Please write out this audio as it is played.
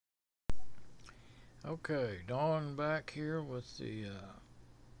Okay, Dawn back here with the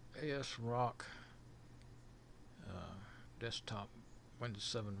AS Rock uh, desktop Windows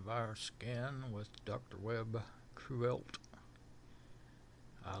 7 virus scan with Dr. Webb Cruelt.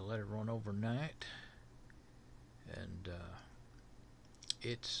 I let it run overnight, and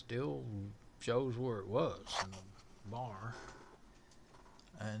it still shows where it was in the bar,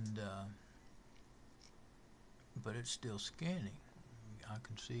 and but it's still scanning. I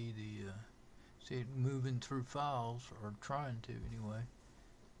can see see it moving through files, or trying to anyway.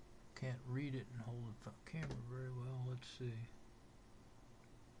 Can't read it and hold the camera very well. Let's see.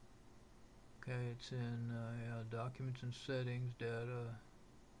 Okay, it's in documents and settings, data,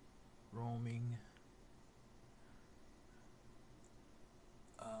 roaming.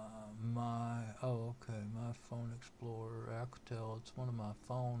 My phone explorer, Alcatel. It's one of my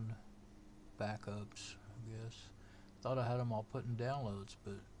phone backups, I guess. Thought I had them all put in downloads,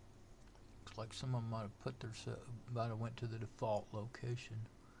 but looks like someone might have went to the default location.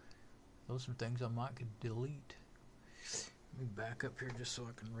 Those are things I might could delete. Let me back up here just so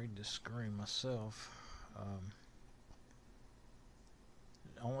I can read the screen myself.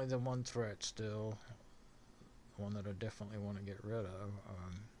 Only the one threat still, one that I definitely want to get rid of.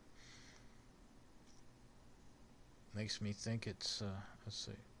 Makes me think it's let's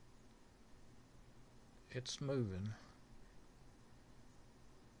see, it's moving.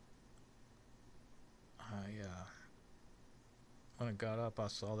 When it got up, I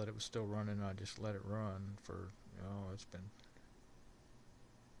saw that it was still running, and I just let it run for, it's been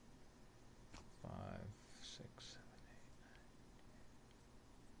 5, 6, 7,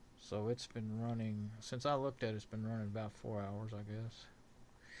 8. So it's been running since I looked at it. It's been running about 4 hours, I guess.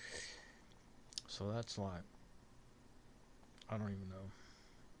 So that's like, I don't even know,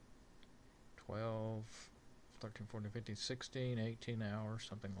 12, 13, 14, 15, 16, 18 hours,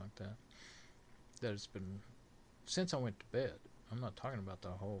 something like that. That it's been since I went to bed. I'm not talking about the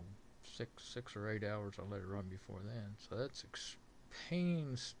whole 6 or 8 hours I let it run before then. So that's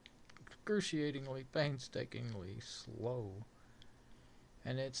excruciatingly, painstakingly slow.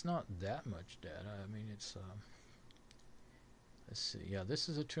 And it's not that much data. I mean, it's let's see. Yeah, this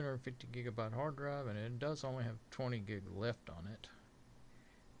is a 250 gigabyte hard drive, and it does only have 20 gig left on it.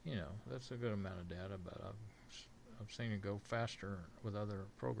 That's a good amount of data, but I've seen it go faster with other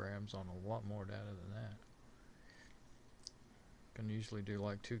programs on a lot more data than that. Can usually do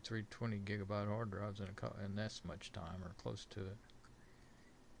like 2, 3, 20 gigabyte hard drives in this much time or close to it.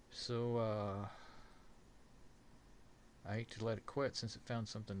 So I hate to let it quit since it found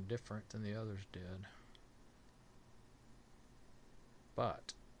something different than the others did.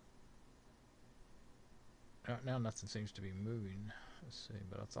 But now nothing seems to be moving. Let's see,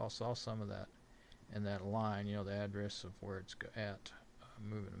 but I saw some of that in that line, the address of where it's at,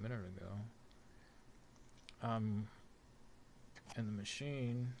 moving a minute ago. And the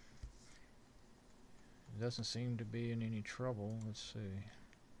machine doesn't seem to be in any trouble. Let's see.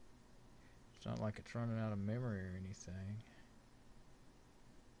 It's not like it's running out of memory or anything.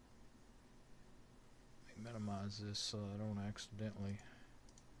 Let me minimize this so I don't accidentally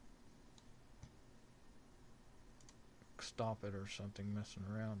stop it or something messing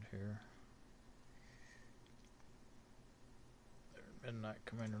around here. Midnight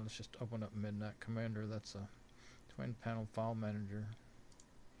Commander. Let's just open up Midnight Commander. That's a twin panel file manager.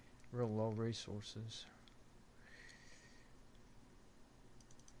 Real low resources.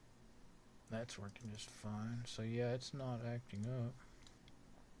 That's working just fine. So yeah, it's not acting up.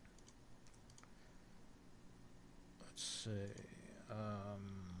 Let's see.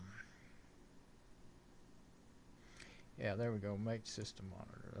 Yeah, there we go. Make system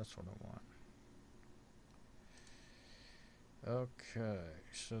monitor. That's what I want. Okay,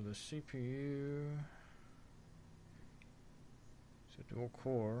 so the CPU, it's a dual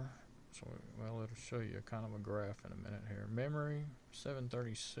core. So, well, it'll show you kind of a graph in a minute here. Memory,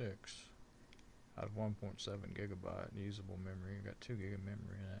 736 out of 1.7 gigabyte usable memory. You've got 2 gig of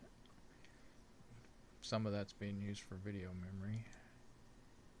memory in it. Some of that's being used for video memory.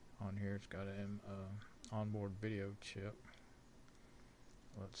 On here, it's got an onboard video chip.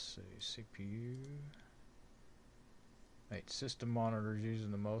 Let's see, CPU. 8 system monitors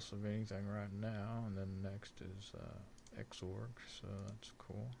using the most of anything right now, and then next is Xorg, so that's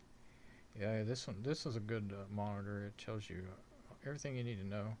cool. Yeah, this is a good monitor. It tells you everything you need to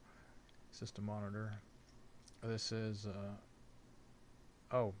know. System monitor. This is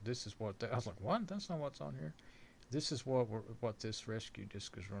this is what I was like, what? That's not what's on here. This is what this rescue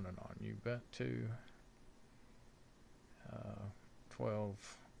disk is running on. You bet to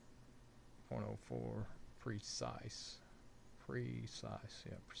 12.04 precise.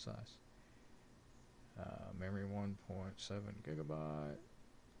 Precise. Memory 1.7 gigabyte.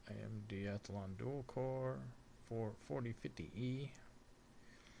 AMD Athlon dual core 4050E.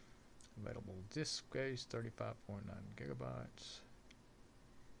 Available disk space 35.9 gigabytes.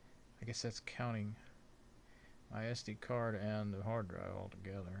 I guess that's counting my SD card and the hard drive all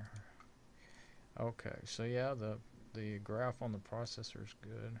together. Okay, so yeah, the graph on the processor is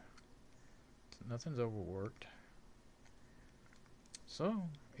good. Nothing's overworked. So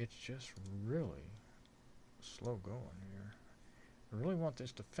it's just really slow going here. I really want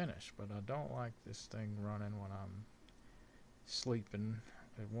this to finish, but I don't like this thing running when I'm sleeping.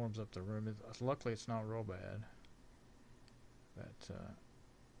 It warms up the room. Luckily it's not real bad. But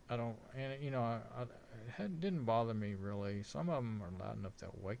I don't, and you know, it didn't bother me really. Some of them are loud enough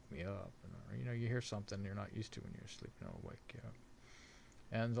they'll wake me up. And, you know, you hear something you're not used to when you're sleeping, it'll wake you up.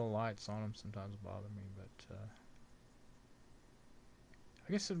 And the lights on them sometimes bother me, but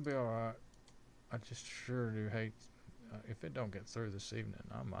I guess it'll be alright. I just sure do hate if it don't get through this evening.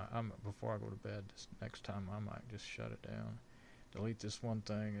 Before I go to bed this next time, I might just shut it down, delete this one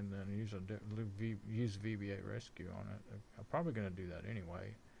thing, and then use VBA Rescue on it. I'm probably going to do that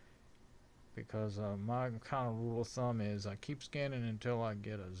anyway, because my kind of rule of thumb is I keep scanning until I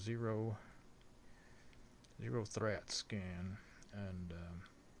get a zero threat scan. And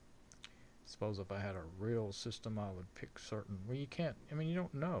suppose if I had a real system, I would pick certain. Well, you can't. I mean, you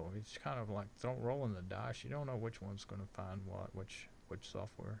don't know. It's kind of like rolling the dice. You don't know which one's going to find what, which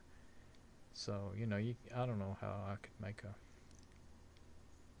software. So you know, I don't know how I could make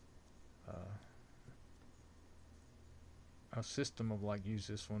a system of like use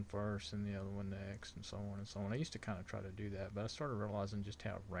this one first and the other one next, and so on and so on. I used to kind of try to do that, but I started realizing just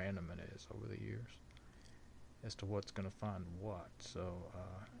how random it is over the years as to what's going to find what. So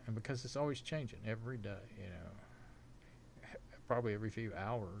and because it's always changing every day, you know, probably every few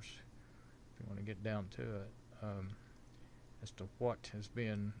hours if you want to get down to it, as to what is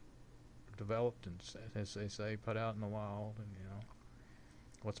being developed and, as they say, put out in the wild, and you know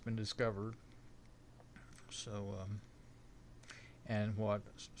what's been discovered. So and what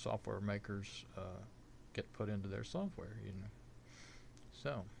software makers get put into their software, you know.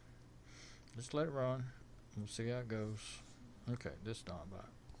 So just let it run. We'll see how it goes. Okay, this is not about